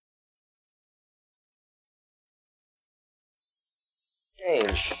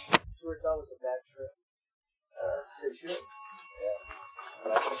change. Tour it's always a bad trip. Say sure?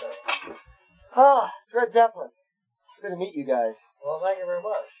 Yeah. Dread Zeppelin. Good to meet you guys. Well, thank you very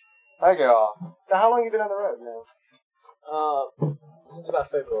much. Thank you all. So how long have you been on the road now? Since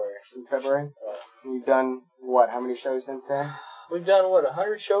about February. Since February? You've done, what, how many shows since then? We've done,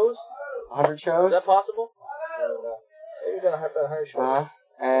 100 shows? 100 shows? Is that possible? Maybe we've done about 100 shows.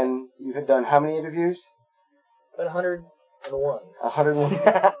 And you have done how many interviews? About 101.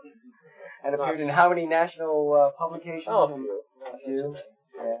 101. And appeared in how many national publications? Oh, a few.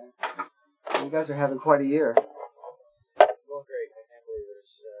 Yeah. You guys are having quite a year. Going great. I can't believe it.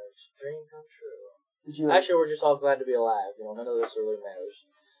 It's a dream come true. Actually, we're just all glad to be alive. None of this really matters.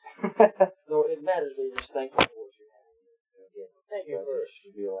 No, it matters that you're just thankful for what you have. Thank you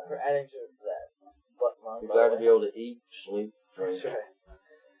for adding to that. You're glad to be able to eat, sleep, drink. That's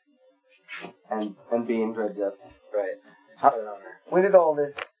right. And be in Dread Zeppelin. Right. It's quite an honor. When did all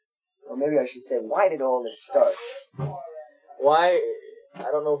this, or maybe I should say, why did all this start? Why? I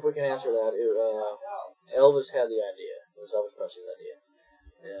don't know if we can answer that. Elvis had the idea. It was Elvis Presley's idea.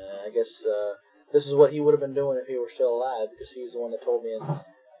 I guess this is what he would have been doing if he were still alive, because he's the one that told me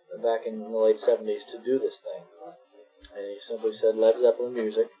back in the late 70s to do this thing. And he simply said, Led Zeppelin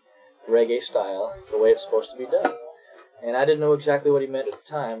music, reggae style, the way it's supposed to be done. And I didn't know exactly what he meant at the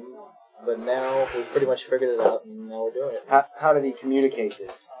time, but now we've pretty much figured it out, and now we're doing it. How did he communicate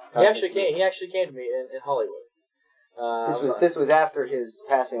this? He actually came to me in Hollywood. This was after his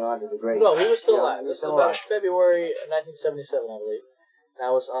passing on to the grave. No, he was still alive. This was about February 1977, I believe. I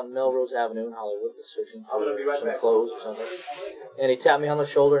was on Melrose Avenue in Hollywood, searching for some clothes or something. And he tapped me on the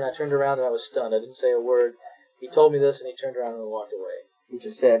shoulder, and I turned around, and I was stunned. I didn't say a word. He told me this, and he turned around and walked away. He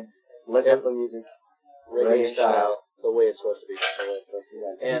just said, Led Zeppelin music, reggae style, the way it's supposed to be.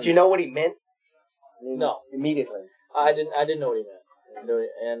 Did you know what he meant? No. Immediately. I didn't know what he meant.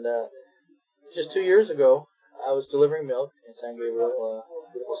 And just 2 years ago, I was delivering milk in San Gabriel,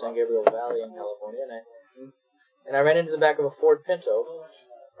 beautiful San Gabriel Valley in California, and I ran into the back of a Ford Pinto,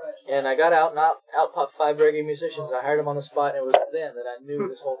 and I got out, and out popped 5 reggae musicians. I hired them on the spot, and it was then that I knew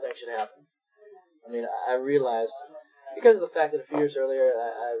this whole thing should happen. I mean, I realized, because of the fact that a few years earlier,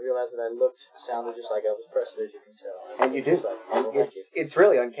 I realized that I sounded just like Elvis Presley, as you can tell. And you do. It's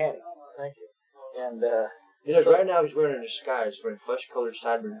really uncanny. Thank you. And, right now he's wearing a disguise, wearing flesh-colored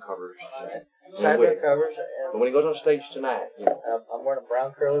sideburn covers. Sideburn covers. But when he goes on stage tonight, I'm wearing a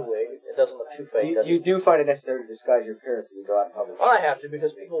brown curly wig. It doesn't look too fake. You do find it necessary to disguise your appearance when you go out in public? Well, I have to,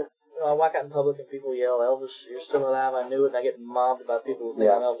 because people, I walk out in public and people yell, Elvis, you're still alive, I knew it, and I get mobbed by people who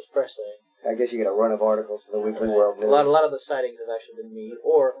think I'm Elvis Presley. I guess you get a run of articles in the Weekly World News. A lot of the sightings have actually been me,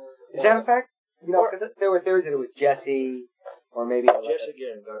 or... Is that a fact? Because there were theories that it was Jesse, or maybe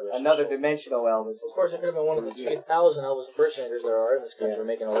another dimensional Elvis. Of course, it could have been one of the 3,000 Elvis impersonators there are in this country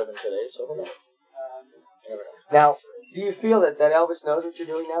making a living today, so who knows? Now, do you feel that Elvis knows what you're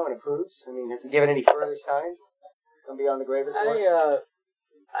doing now and approves? I mean, has he given any further signs from beyond the grave?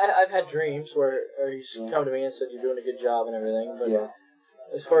 I've had dreams where he's come to me and said, you're doing a good job and everything, but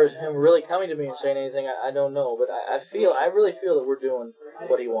as far as him really coming to me and saying anything, I don't know, but I really feel that we're doing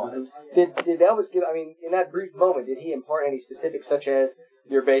what he wanted. Did Elvis give, in that brief moment, did he impart any specifics such as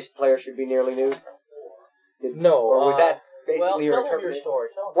your bass player should be nearly nude? No. Or was that basically your interpretation? Your story.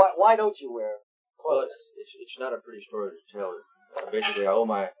 Why don't you wear? Well, it's not a pretty story to tell. Basically, I owe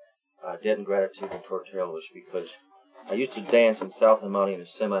my debt and gratitude to Elvis because I used to dance in South El Monte in a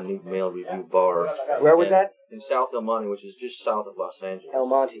semi-nude male review bar. Where was that? In South El Monte, which is just south of Los Angeles. El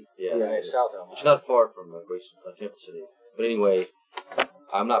Monte. Yeah, South El Monte. It's not far from Temple City. But anyway,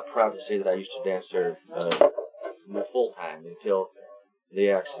 I'm not proud to say that I used to dance there full time until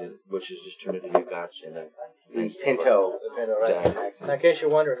the accident, which has just turned into you guys and the Pinto. The Pinto, right? Now, in case you're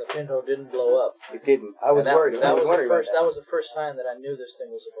wondering, the Pinto didn't blow up. It didn't. I was worried. That was the first sign that I knew this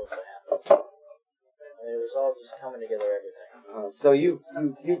thing was supposed to happen. It was all just coming together, everything. So you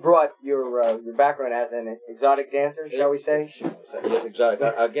brought your background as an exotic dancer, shall we say? Yes, exotic.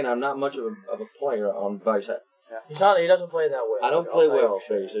 Again, I'm not much of a player on bass. He doesn't play that well. I don't play well on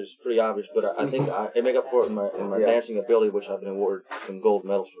bass. It's pretty obvious, but I think I make up for it in my dancing ability, which I've been awarded some gold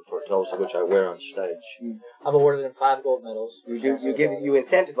medals for Tulsa, which I wear on stage. I've awarded him 5 gold medals. You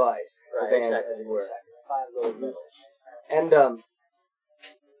incentivize the band, as it were. 5 gold medals. And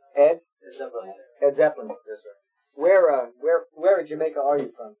Ed Zeppelin. Yes, sir. Where in Jamaica are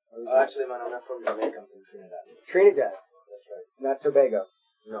you from? Actually, man, I'm not from Jamaica. I'm from Trinidad. Trinidad. That's right. Not Tobago.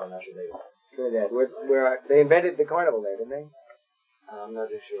 No, not Tobago. Trinidad. Where they invented the carnival there, didn't they? I'm not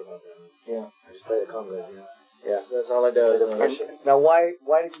too sure about that. Yeah. I just play the congas, Yeah. So that's all I do. Now, why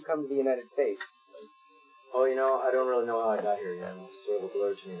did you come to the United States? Oh, I don't really know how I got here yet. It's sort of a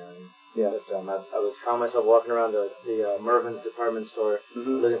blur to me now. Yeah. But I found myself walking around the Mervyn's department store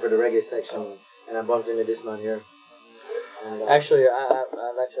looking for the reggae section, and I bumped into this man here. And, Actually,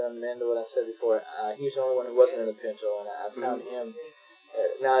 I'd like to amend what I said before. He's the only one who wasn't in the Pinto, and I found him.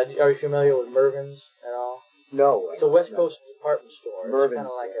 Now, are you familiar with Mervyn's at all? No. It's a West Coast department store. Mervyn's,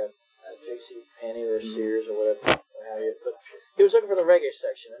 It's kind of like a J.C. Penney or Sears or whatever. But he was looking for the reggae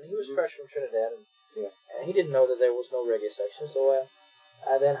section, and he was fresh from Trinidad, and he didn't know that there was no reggae section, so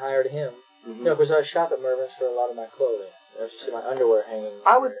I then hired him. Because I shop at Mervyn's for a lot of my clothing. You see my underwear hanging.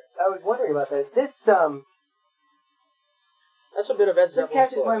 I was wondering about that. This That's a bit of Ed Zeppelin. This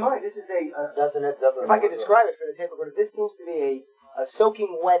catches my mind. This is that's an Ed Zeppelin. If I could describe it for the tape recorder, this seems to be a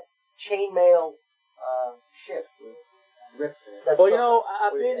soaking wet chainmail ship with rips in it. Well,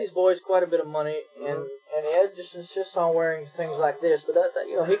 I pay these boys quite a bit of money, and Ed just insists on wearing things like this. But that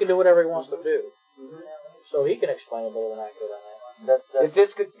he can do whatever he wants to do. So he can explain it better than I could on that. If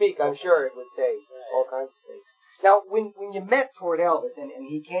this could speak, I'm sure it would say all kinds of things. Now, when you met toward Elvis and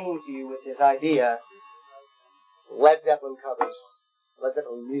he came to you with his idea, Led Zeppelin covers, Led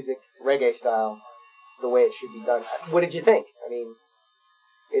Zeppelin music, reggae style, the way it should be done. What did you think? I mean,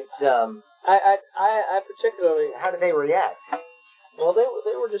 it's I particularly. How did they react? Well, they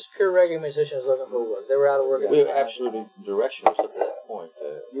were just pure reggae musicians looking for work. They were out of work. We were absolutely directionless up to that point.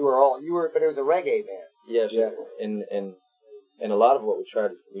 But it was a reggae band. Yes, yeah. And a lot of what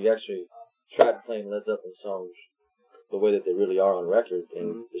we actually tried playing Led Zeppelin songs the way that they really are on record,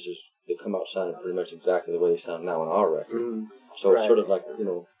 and they come out sounding pretty much exactly the way they sound now on our record. So it's sort of like,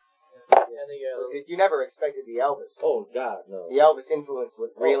 you never expected the Elvis. Oh God, no. The Elvis influence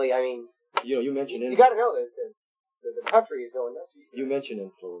was really, I mean. You mentioned you got to know that the country is going nuts. You mentioned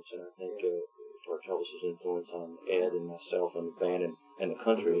influence, and I think George Elvis's influence on Ed and myself and the band and the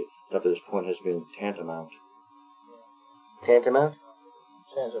country up to this point has been tantamount. Tantamount?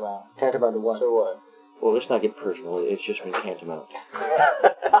 Tantamount. Tantamount to what? To what? Well, let's not get personal. It's just been tantamount.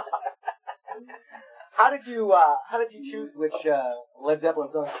 How did you choose which Led Zeppelin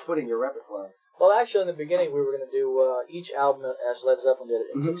songs to put in your repertoire? Well, actually, in the beginning, we were going to do each album as Led Zeppelin did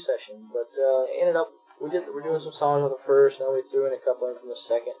it in succession, but ended up we're doing some songs on the first, and then we threw in a couple in from the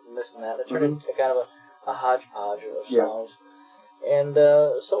second, and this and that. And it turned into kind of a hodgepodge of songs. And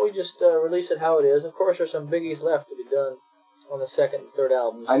so we just released it how it is. Of course, there's some biggies left to be done on the second and third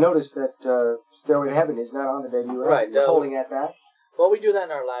albums. I noticed that Stairway to Heaven is not on the debut album. Right. You're holding at that? Well, we do that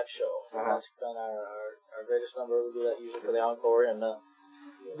in our live show. That's on our greatest number. We do that usually for the encore, and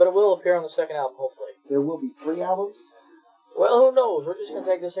but it will appear on the second album, hopefully. There will be 3 albums? Well, who knows? We're just going to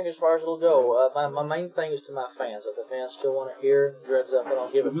take this thing as far as it'll go. My main thing is to my fans. If the fans still want to hear Dread Zeppelin,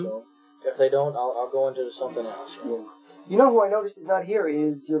 I'll give it to them. If they don't, I'll go into something else. Yeah. You know who I noticed is not here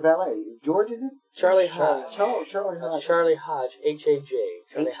is your valet. George, is it? Charlie Hodge. Charlie Hodge. That's Charlie Hodge, H-A-J.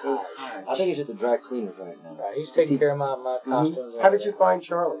 Charlie Hodge. I think he's at the dry cleaners right now. Right, he's taking care of my costumes. How did you find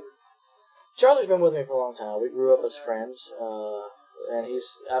Charlie? Charlie's been with me for a long time. We grew up as friends, and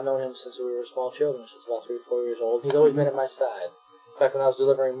I've known him since we were small children, since about 3 or 4 years old. He's always been at my side. In fact, when I was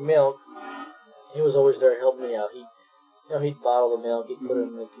delivering milk, he was always there helping me out. He'd bottle the milk, he'd put it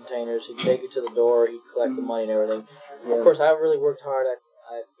in the containers, he'd take it to the door, he'd collect the money and everything. Yeah. Of course, I really worked hard.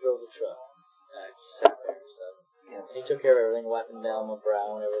 I drove the truck. I sat there and stuff. Yeah. And he took care of everything, wiping down my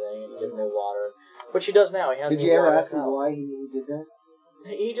brow and everything, and giving me water. Which he does now. He has. Did you ever ask him why he did that?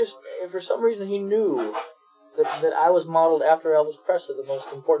 He just, for some reason, he knew that I was modeled after Elvis Presley, the most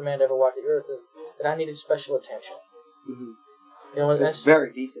important man to ever walk the earth, that I needed special attention. That's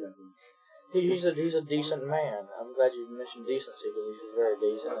very decent of him. He's a decent man. I'm glad you mentioned decency because he's very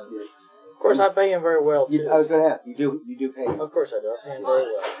decent. And of course, I pay him very well too. I was going to ask. You do pay him. Of course I do. I pay him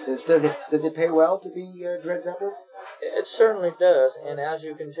very well. Does it pay well to be Dread Zeppelin? It certainly does. And as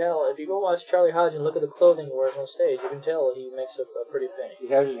you can tell, if you go watch Charlie Hodge and look at the clothing he wears on stage, you can tell that he makes a pretty penny.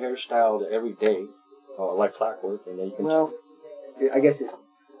 He has his hair styled every day, like clockwork, and you can. Well, I guess it's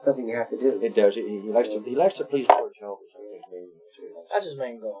something you have to do. It does. He likes to please George Elvis. I think. That's his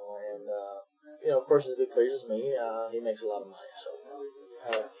main goal, and of course, if it pleases me, he makes a lot of money.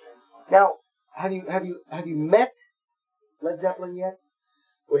 So, now, have you met Led Zeppelin yet?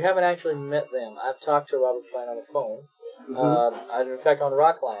 We haven't actually met them. I've talked to Robert Plant on the phone. In fact, on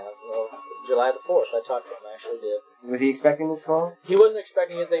Rockline, July the 4th, I talked to him. I actually did. Was he expecting this call? He wasn't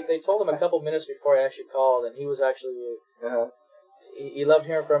expecting it. They told him a couple minutes before I actually called, and he was actually. He loved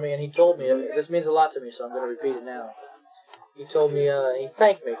hearing from me, and he told me this means a lot to me, so I'm going to repeat it now. He told me he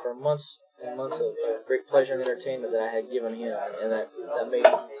thanked me for months and months of great pleasure and entertainment that I had given him, and that made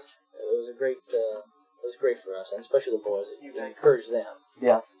it was great for us, and especially the boys. It encouraged them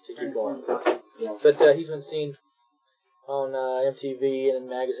to keep going. Yeah. But he's been seen on MTV and in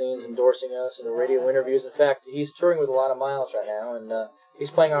magazines endorsing us and in radio interviews. In fact, he's touring with a lot of miles right now, and he's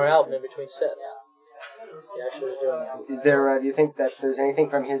playing our album in between sets. He actually is doing that. Is there? Do you think that there's anything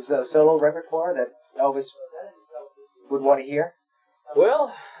from his solo repertoire that Elvis would want to hear?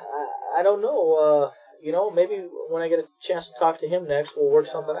 Well, I don't know. Maybe when I get a chance to talk to him next, we'll work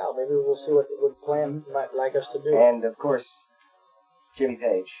something out. Maybe we'll see what plan might like us to do. And of course, Jimmy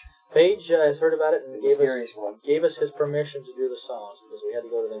Page. Page has heard about it and gave us his permission to do the songs because we had to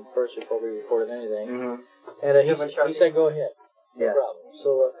go to them first before we recorded anything. Mm-hmm. And he said, "Go ahead, no problem."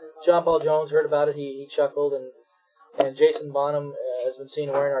 So John Paul Jones heard about it. He chuckled, and Jason Bonham has been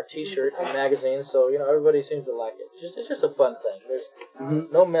seen wearing our T-shirt in magazines. So everybody seems to like it. It's just a fun thing. There's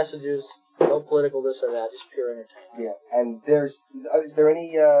no messages, no political this or that, just pure entertainment. Yeah, and is there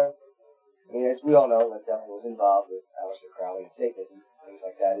any? As we all know, Led Zeppelin was involved with Aleister Crowley and Satanism, things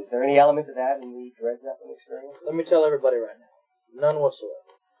like that. Is there any element of that in the Dread Zeppelin experience? Let me tell everybody right now, none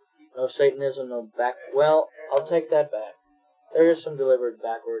whatsoever. No Satanism, no back. Well, I'll take that back. There is some deliberate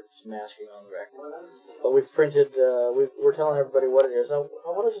backwards masking on the record, but we've printed. We're telling everybody what it is. Now,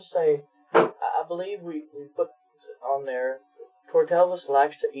 what does it say? I believe we put on there. Tortelvis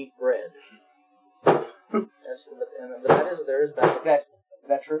likes to eat bread. There is backwards. Is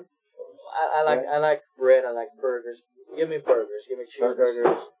that true? I like bread. I like burgers. Give me burgers. Give me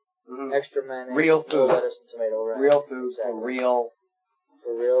cheeseburgers. Extra mayonnaise. Real food. Lettuce and tomato. Right? Real food. Exactly.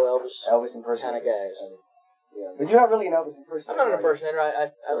 For real Elvis impersonator. kind of guys. Yeah. But you're not really an Elvis impersonator. I'm not an impersonator.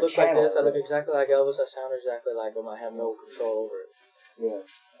 I look like this. I look right? exactly like Elvis. I sound exactly like him. I have no control over it. Yeah.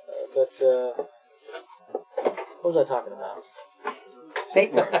 What was I talking about?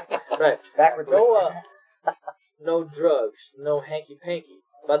 Satanism. Right. Backwards. No drugs. No hanky-panky.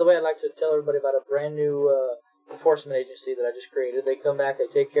 By the way, I'd like to tell everybody about a brand new enforcement agency that I just created. They come back, they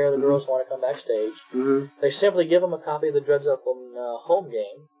take care of the girls who want to come backstage. They simply give them a copy of the Dread Zeppelin home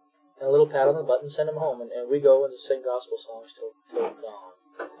game and a little pat on the butt and send them home. And we go and sing gospel songs till dawn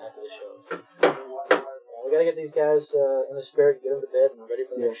after the show. We got to get these guys in the spirit, get them to bed and ready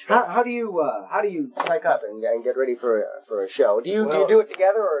for the show. How do you psych up and get ready for a show? Do you do it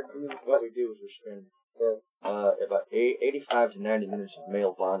together or? What we do is we spend about 85 to 90 minutes of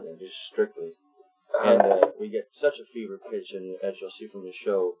male bonding, just strictly. And we get such a fever pitch, and as you'll see from the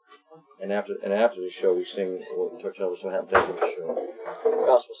show, and after the show, we sing what Tortelvis happens after the show.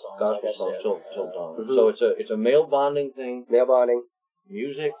 Gospel songs. Gospel songs till dawn. So it's a male bonding thing. Male bonding.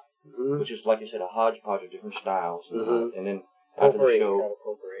 Music, which is like you said, a hodgepodge of different styles, and then after the show,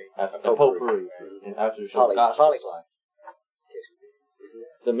 potpourri, and after the show, gospel.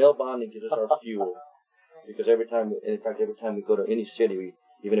 The male bonding gives us our fuel. Because every time we go to any city,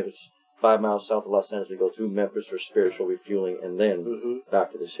 even if it's 5 miles south of Los Angeles, we go through Memphis for spiritual refueling, and then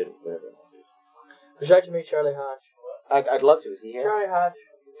back to the city, whatever. Would you like to meet Charlie Hodge? I'd love to. Is he here? Charlie Hodge.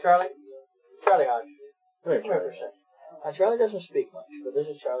 Charlie Hodge. Come here for a second. Charlie doesn't speak much, but this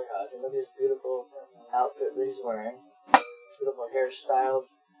is Charlie Hodge. And look at his beautiful outfit that he's wearing. Beautiful hairstyle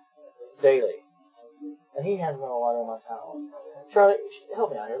daily. And he has no water in my towel. Charlie, help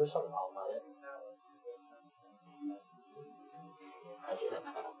me out here. There's something wrong about it.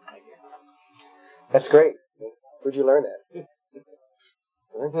 That's great. Where'd you learn that?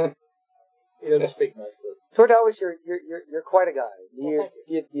 He doesn't speak much. Tortelvis, you're quite a guy. Do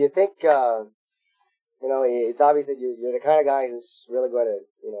you think it's obvious that you're the kind of guy who's really going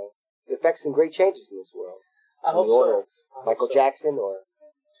to effect some great changes in this world? I hope so. Michael Jackson or?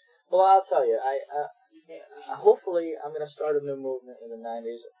 Well, I'll tell you. Hopefully I'm going to start a new movement in the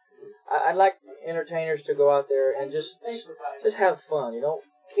 90s. I'd like entertainers to go out there and just have fun.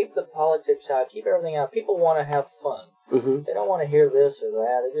 Keep the politics out. Keep everything out. People want to have fun. They don't want to hear this or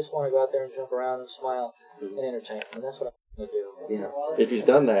that. They just want to go out there and jump around and smile and entertain. And that's what I'm going to do. Yeah. If he's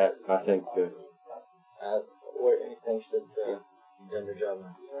done that, I think good. He thinks that he's done their job.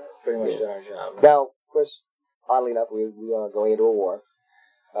 Pretty much done our job. Now, of course, oddly enough, we are going into a war.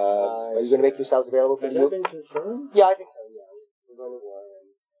 Are you going to make yourselves available for the Has that been confirmed? Yeah, I think so. Yeah, we're going to war.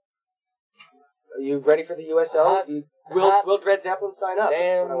 Are you ready for the USO? Will Dread Zeppelin sign up?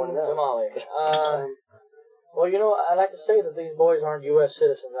 Damn tamale. Well, I like to say that these boys aren't U.S.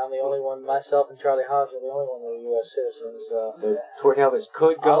 citizens. I'm the only one, myself and Charlie Hodge are the only one that are U.S. citizens. So Tortelvis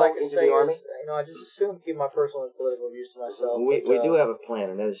could go into the Army? I just assume keep my personal and political views to myself. We do have a plan,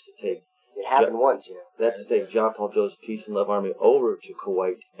 and that is to take... It happened once, That's to take John Paul Joe's Peace and Love Army over to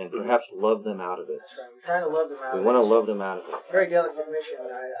Kuwait and perhaps love them out of it. That's right. We're trying to love them out of it. We want to love them out of it. Very delicate mission,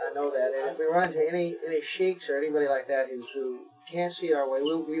 I know that. And if we run into any sheiks or anybody like that who can't see our way,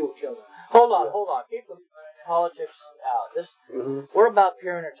 we will kill them. Hold on. politics out. We're about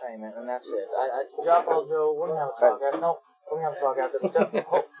pure entertainment, and that's it. John Paul Joe, we're gonna have a talk after. No, we're gonna have a talk after.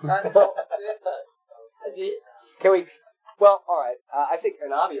 Can we? Well, all right. I think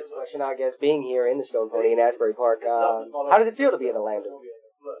an obvious question, I guess, being here in the Stone Pony in Asbury Park, how does it feel to be in the land of,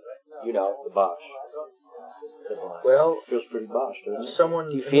 the Bosch? Well, Feels pretty Bosch, doesn't it? someone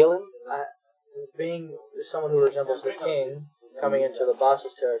do you feel it? Being someone who resembles the king coming into the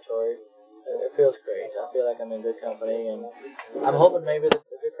boss's territory, it feels great. I feel like I'm in good company, and I'm hoping maybe that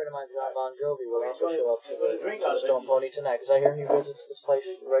a good friend of mine, John Bon Jovi, will also show up to the Stone Pony tonight, because I hear he visits this place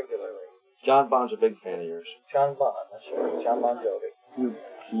regularly. John Bond's a big fan of yours. John Bon, that's right. John Bon Jovi.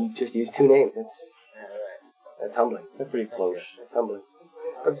 You just used two names. Yeah, right. That's humbling. They're pretty close. That's humbling.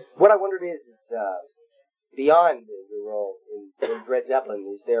 But what I wondered is beyond your role in Dread Zeppelin,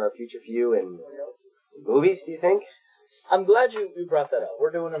 is there a future for you in movies, do you think? I'm glad you brought that up.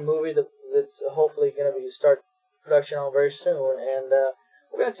 We're doing a movie that's hopefully going to start production on very soon, and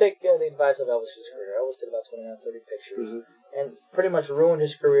we're going to take the advice of Elvis's career. Elvis did about 29, 30 pictures, and pretty much ruined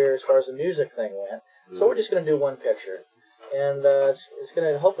his career as far as the music thing went. So we're just going to do one picture, and it's going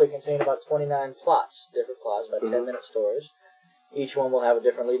to hopefully contain about 29 plots, different plots, about 10-minute stories. Each one will have a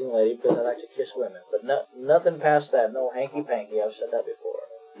different leading lady, because I like to kiss women, but nothing past that. No hanky-panky. I've said that before.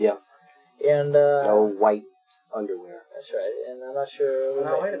 Yeah. And no white underwear. That's right. And I'm not sure.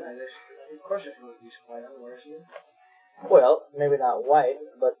 No, wait a minute. Of course, if you would use white underwear, isn't it? Well, maybe not white,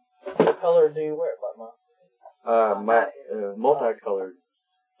 but what color do you wear, Butma? Multicolored.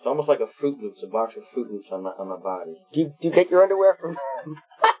 It's almost like a Fruit Loops, a box of Fruit Loops on my body. Do you get your underwear from?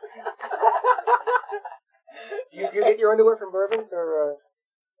 Do you get your underwear from Bourbons, or?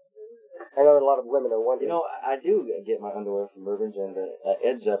 I know a lot of women are wondering. You know, I do get my underwear from Bourbons, and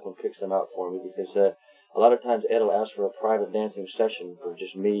Ed Zeppelin picks them out for me, because a lot of times Ed will ask for a private dancing session for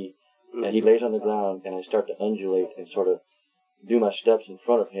just me, and he lays on the ground, and I start to undulate and sort of do my steps in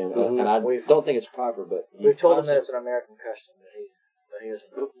front of him, and I don't think it's proper, but we've told him that it's an American custom, but he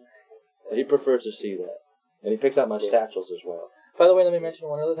doesn't. He prefers to see that, and he picks out my satchels as well. By the way, let me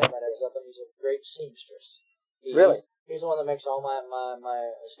mention one other thing about Ed Zeppelin. He's a great seamstress. Really? He's the one that makes all my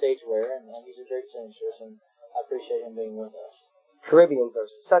stage wear, and he's a great seamstress, and I appreciate him being with us. Caribbeans are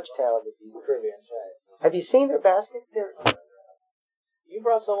such talented people. Caribbeans, right. Have you seen their baskets? You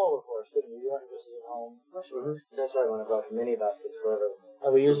brought some over for us, didn't you? You weren't just at home. That's right, when I brought the mini baskets for everyone.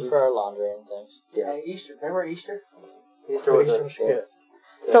 And we use it for our laundry and things. Yeah. Easter. Remember Easter? Easter was good.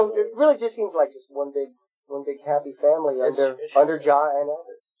 So it really just seems like just one big happy family under Ja and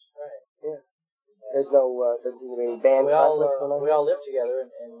Elvis. Right. Yeah. There's no doesn't seem to be any band conflicts going on. We all lived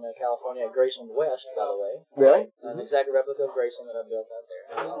together in California at Graceland West, by the way. Really? An exact replica of Graceland that I built out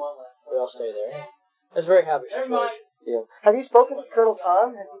there. We all stay there. It's a very happy situation. Yeah. Have you spoken to Colonel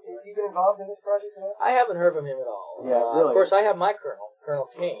Tom? Has he been involved in this project at all? I haven't heard from him at all. Yeah, really. Of course, I have my Colonel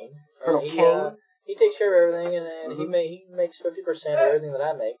Kane. Colonel Kane? He takes care of everything, and he makes 50% of everything that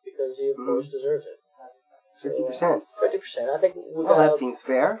I make, because he, of course, deserves it. 50%? 50%. I think we got that seems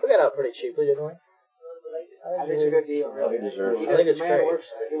fair. We got out pretty cheaply, didn't we? I think it's a good deal, really. I think it's great.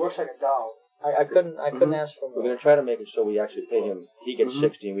 He works like a doll. I couldn't ask for more. We're going to try to make it so we actually pay him. He gets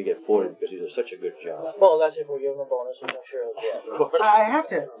 60 and we get 40, because he does such a good job. Well, that's if we give him a bonus, which I'm sure he'll get. But I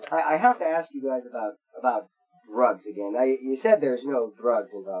have to ask you guys about drugs again. You said there's no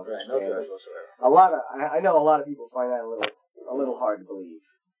drugs involved. Right, no drugs whatsoever. I know a lot of people find that a little hard to believe.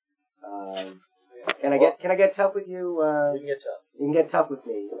 Can I get tough with you? You can get tough. You can get tough with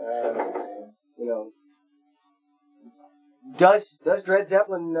me. Does Dread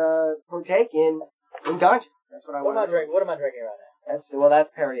Zeppelin partake in ganja? That's what I want. What am I drinking right now? That's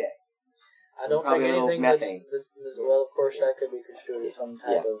Perrier. I don't think anything that's well, of course, that could be construed as some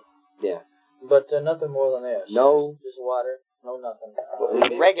type of. Yeah. But nothing more than this. No. Just water. No nothing.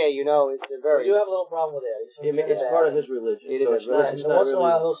 Reggae, is a very. We do have a little problem with that. It's part of his religion. It is. Once in a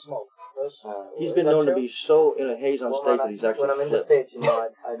while he'll smoke. He's been known to be so in a haze on stage that he's actually. When I'm in the States,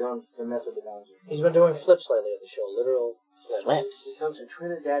 I don't mess with the ganja. He's been doing flips lately at the show. Literal flips. He comes from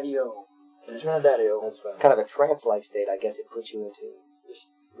Trinidad-o. Trinidad-o. That's right. It's kind of a trance-like state, I guess it puts you into.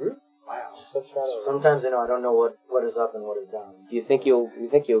 Wow. Sometimes I don't know what is up and what is down. Do you think you'll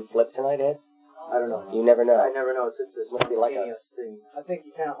flip tonight, Ed? I don't know. You never know. I never know. It's a spontaneous thing. I think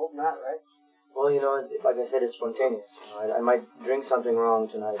you kind of hope not, right? Well, like I said, it's spontaneous. I might drink something wrong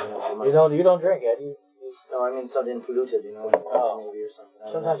tonight. You don't drink, Ed. No, I mean something polluted. Maybe or something.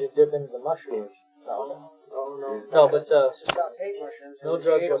 Sometimes you dip into the mushrooms. No. No, but sauteed mushrooms. No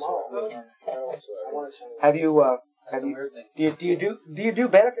drugs whatsoever. Have you? Do you do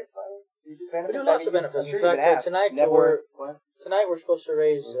benefits? We do lots of benefits. In fact, tonight Tonight we're supposed to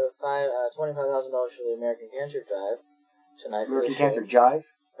raise $25,000 for the American Cancer Drive. Tonight for American the show. Cancer Jive.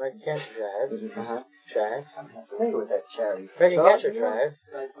 American Cancer Drive. Uh-huh. Drive. I'm not familiar with that charity. American So, Cancer you know, Drive.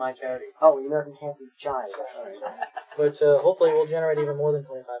 That's my charity. Oh, the American Cancer Jive. All right. But hopefully we'll generate even more than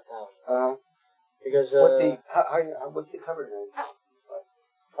 25,000. Because what's the cover then?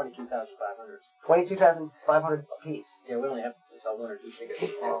 22,500. 22,500 a piece. Yeah, we only have to sell 1 or 2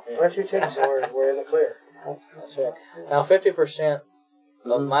 tickets. we're 2 tickets, so we're in the clear. That's good. That's right. Now 50%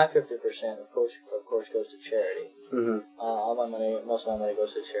 of my 50%, of course, goes to charity. Mm-hmm. All my money, most of my money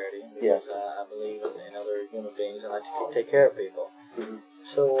goes to charity because I believe in other human beings and I like to take care of people. Mm-hmm.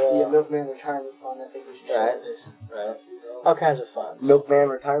 So Milkman Retirement Fund. I think we should. Right. All kinds of funds. Milkman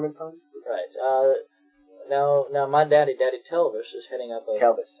Retirement Fund. Right. Now my daddy Telvis is heading up a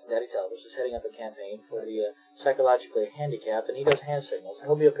campaign for the psychologically handicapped, and he does hand signals.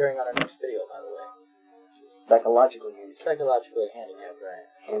 He'll be appearing on our next video, by the way. Psychologically handicapped. Psychologically handicapped, right?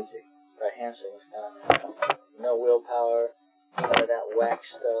 Hand signals. Right, hand signals. No willpower, none of that whack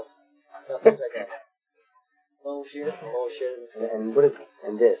stuff, nothing like that. Bullshit. And what is it?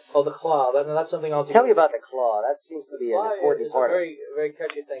 And this? Oh, the claw. That's something altogether. Tell me about the claw. That seems to be an important It's part a very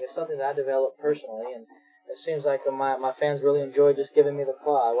catchy thing. It's something that I developed personally, and it seems like my fans really enjoy just giving me the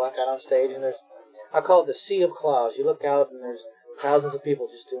claw. I walk out on stage, and I call it the sea of claws. You look out, and there's thousands of people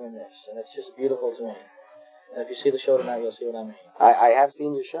just doing this, and it's just beautiful to me. And if you see the show tonight, you'll see what I mean. I have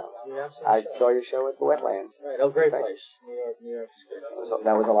seen your show. You have seen I the show? saw your show at the Wetlands. Right. Oh, great place. New York is good.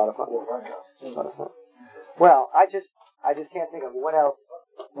 That was a lot of fun. A lot of fun. Well, I just can't think of what else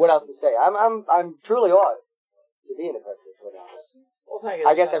to say. I'm truly awed to be in the President's Wetlands. Well, thank you.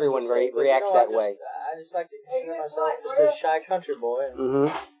 I guess everyone reacts that way. I just like to consider myself just a shy country boy. And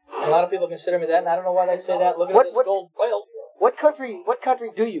Mm-hmm. a lot of people consider me that, and I don't know why they say that. Look at this gold belt. What country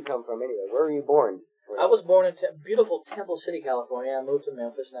do you come from anyway? Where were you born? I was born in beautiful Temple City, California. I moved to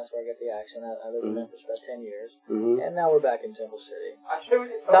Memphis, and that's where I got the accent. I lived in Memphis for about 10 years, and now we're back in Temple City.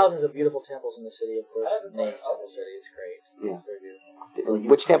 Thousands of beautiful temples in the city, of course, named Temple City. It's great. Yeah. It's very beautiful.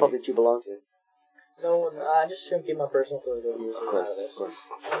 Which temple did you belong to? No, I just shouldn't keep my personal political views out of this. Of course.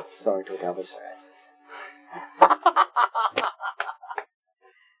 Sorry to Elvis.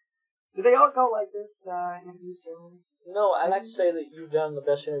 Do they all go like this, interviews generally? No, I like to say that you've done the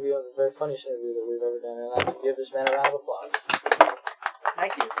best interview and the very funniest interview that we've ever done, and I'd like to give this man a round of applause.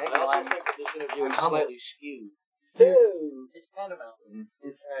 Thank you. I also think that this interview is slightly skewed. It's kind of out.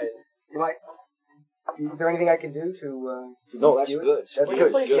 It's Right. Is there anything I can do to No, that's skew it? good. That's Will you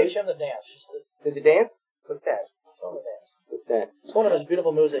good. please teach him to dance? There's a dance? What's that? Dance. What's that? It's one of his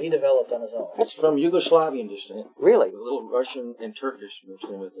beautiful moves that he developed on his own. It's from Yugoslavian descent. Really? A little Russian and Turkish mixed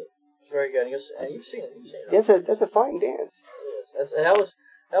in with it. It's very good. And you've seen it. That's a fine dance. It is. And that was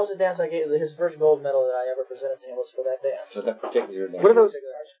a dance I gave. His first gold medal that I ever presented to him was for that dance. So that particular dance. What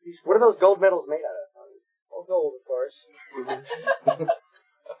are those gold medals made out of? Oh, gold, of course. Of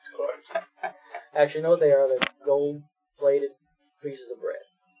course. Actually, you know what they are? They're gold-plated pieces of bread.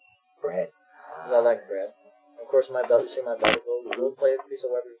 Bread. 'Cause I like bread. Of course, my belt. You see my belt? Gold-plated piece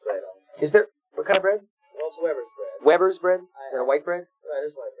of Weber's bread on it. Is there what kind of bread? Well, it's Weber's bread. Weber's bread? Is that a white bread? Right,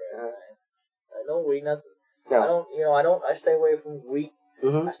 it's white bread. No wheat, nothing. No. I stay away from wheat.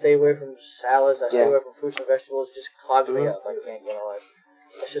 Mm-hmm. I stay away from salads. I stay away from fruits and vegetables. It just clogs me up. I can't get all that.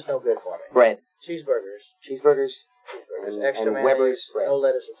 It's just no good for me. Bread. Cheeseburgers. And Extra mayonnaise. Weber's bread. No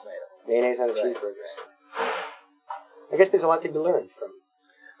lettuce or tomato. Mayonnaise on the cheeseburgers. I guess there's a lot to be learned from.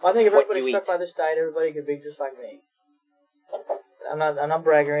 Well, I think if what everybody you stuck eat. by this diet, everybody could be just like me. I'm not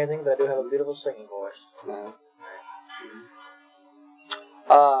bragging or anything, but I do have a beautiful singing voice. No.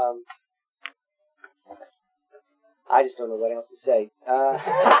 I just don't know what else to say. Let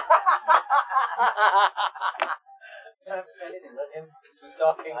him keep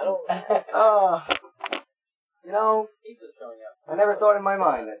talking. I don't. I never thought in my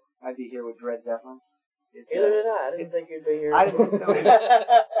mind that I'd be here with Dread Zeppelin. Neither did I. I didn't think you'd be here. I didn't think so.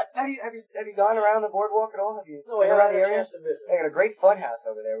 Have you gone around the boardwalk at all? Have you No, we been haven't around had the a area? chance to visit. They got a great fun house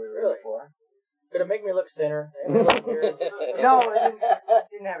over there we were Really? in before. Could it make me look thinner? Make me look weird? No, it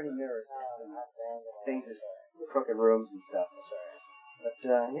didn't have any mirrors. Things as crooked rooms and stuff. But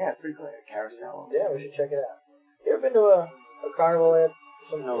yeah, it's pretty cool. A carousel. Yeah, we should check it out. You ever been to a carnival, Ed?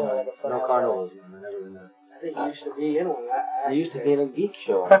 No carnivals. I've never been there. I think you used to be in one. I used to be in a geek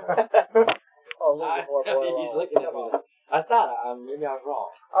show. Oh, look before He's looking at me. I thought maybe I was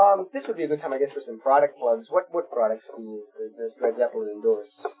wrong. This would be a good time, I guess, for some product plugs. What products does Dread Zeppelin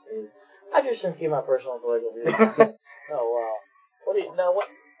endorse? I just didn't keep my personal political views. What do you? No,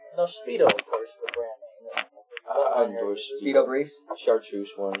 Speedo, of course, the brand name. I endorse Speedo briefs? chartreuse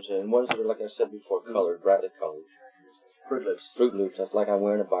ones, and ones that are, like I said before, colored, brightly colored. Fruit Loops. Fruit Loops. That's like I'm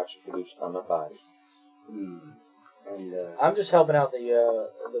wearing a box of Fruit Loops on my body. And I'm just helping out the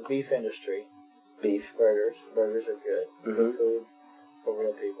beef industry. beef. Burgers are good. Mm-hmm. Good food for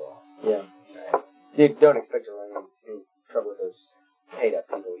real people. Yeah. You don't expect to run any trouble with those paid-up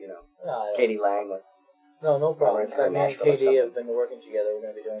people, you know. No, Katie Lang. no problem. Or Me and Nashville or KD something. have been working together. We're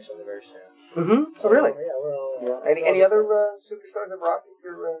going to be doing something very soon. Mm-hmm. Oh, really? Yeah, we're all... Yeah. Any other superstars of rock that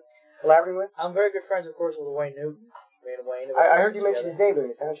you're collaborating with? I'm very good friends, of course, with Wayne Newton. Me and Wayne. I heard you mention his name during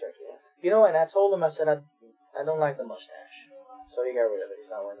the soundtrack. Yeah. You know, and I told him, I said, I don't like the mustache. So he got rid of it.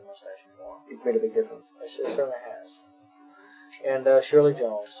 He's not wearing the mustache anymore. It's made a big difference. It certainly has. And Shirley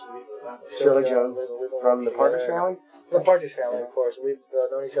Jones. Shirley Jones we've been from the working Partridge together. Family? The Partridge Family, of course. We've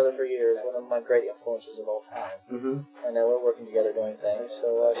known each other for years. One of my great influences of all time. Mm-hmm. And we're working together doing things.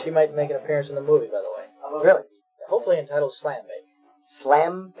 So she might make an appearance in the movie, by the way. Really? Hopefully entitled Slam Bake.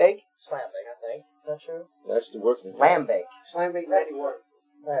 Slam Bake? Slam Bake, I think. Not sure. That's the working. Slam Bake. Slam Bake 91.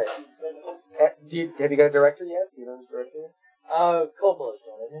 Right. Have you got a director yet? Do you know who's directing it? Coppola's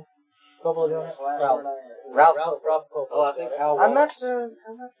doing it, isn't he? Coppola doing it? Ralph. Ralph Coppola. Oh, I think Hal. I'm not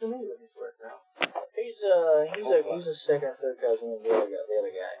familiar with his work now. He's a second or third cousin of the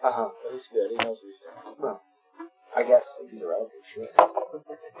other guy. Uh-huh. But he's good. He knows what he's doing. Well, I guess if he's a relative, sure.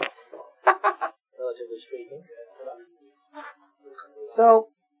 Relatively speaking. So,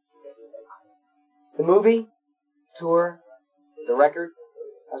 the movie, tour, the record.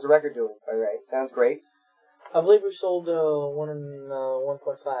 How's the record doing, by the way? Sounds great. I believe we sold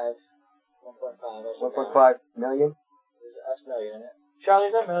 1.5. 1.5 million. That's million, isn't it? Charlie,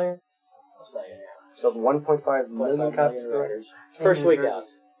 is that million? That's million, yeah. So 1.5 million copies. records. First week out.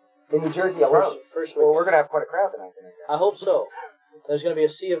 In New Jersey alone. First week. Well, we're going to have quite a crowd tonight. I hope so. There's going to be a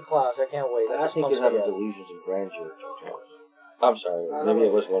sea of clouds. I can't wait. I think you're having delusions of grandeur. I'm sorry. Maybe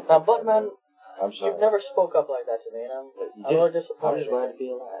it was one. Now, Buttman, I'm sorry. you've never spoke up like that to me, and I'm really I'm disappointed. just glad to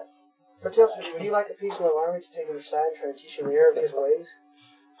be alive. But tell us, would you like the Peace of Love Army to take him aside and try to teach him the error of his ways?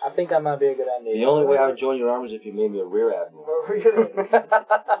 I think that might be a good idea. The only way I would join your army is if you made me a rear admiral. Well, really?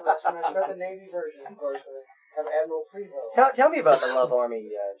 That's when I start the Navy version, of course. When I have Admiral Prevost. Tell me about the Love Army,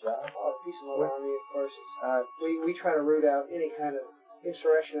 John. Oh, Peace of Love Army, of course. We try to root out any kind of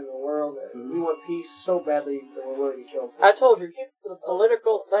insurrection in the world. We want peace so badly that we're willing to kill for it. I told you, keep the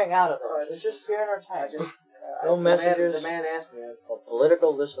political thing out of it. It's just pure entertainment. No messages. The man asked me.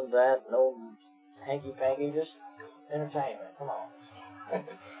 Political, this and that. No hanky-panky. Just entertainment. Come on.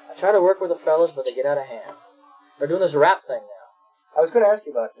 I try to work with the fellas, but they get out of hand. They're doing this rap thing now. I was going to ask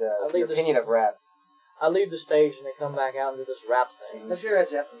you about your leave opinion of rap. I leave the stage and they come back out and do this rap thing. Let's hear Ed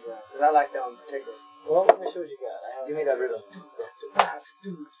Zeppelin rap, because I like that one in particular. Well, let me see what you got. Give me that rhythm.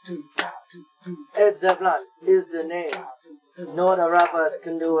 Ed Zeppelin is the name. No other rappers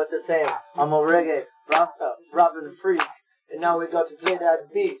can do it the same. I'm a reggae, rasta, rapping freak. And now we got to play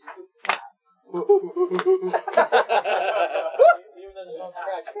that beat. Even though there's no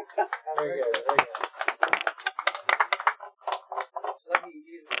scratch. Very good, very good.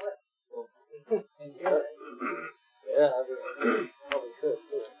 Yeah, I mean, probably could,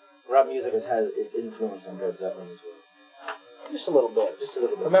 too. Rap music has had its influence on Dread Zeppelin as well. Just a little bit. Just a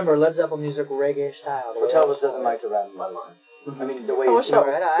little bit. Remember, Led Zeppelin music, reggae style. But Elvis doesn't like to rap music. I mean, the way Oh, he it's all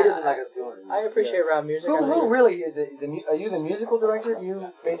right. he doesn't like us doing it. I appreciate rap music. Who really is are you the musical director? Do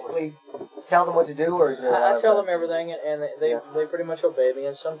you basically tell them what to do, or is there I tell them everything, and they pretty much obey me,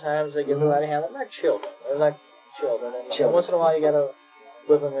 and sometimes they get them out of hand. They're like children. They're like children, and once in a while you gotta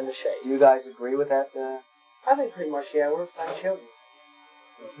whip them into shape. Do you guys agree with that? I think pretty much, yeah, we're fine children.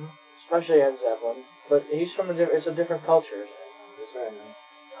 Especially Ed Zeppelin, but he's from it's a different culture. That's right,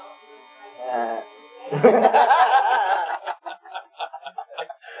 man.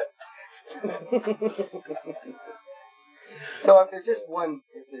 So if there's just one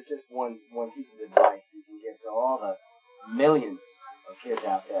piece of advice you can give to all the millions of kids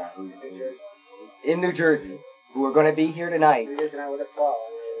out there in New Jersey who are going to be here tonight with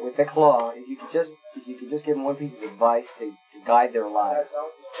the claw, if you could just give them one piece of advice to guide their lives,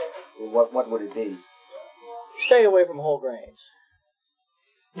 what would it be? Stay away from whole grains.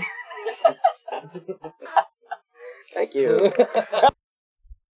 Thank you.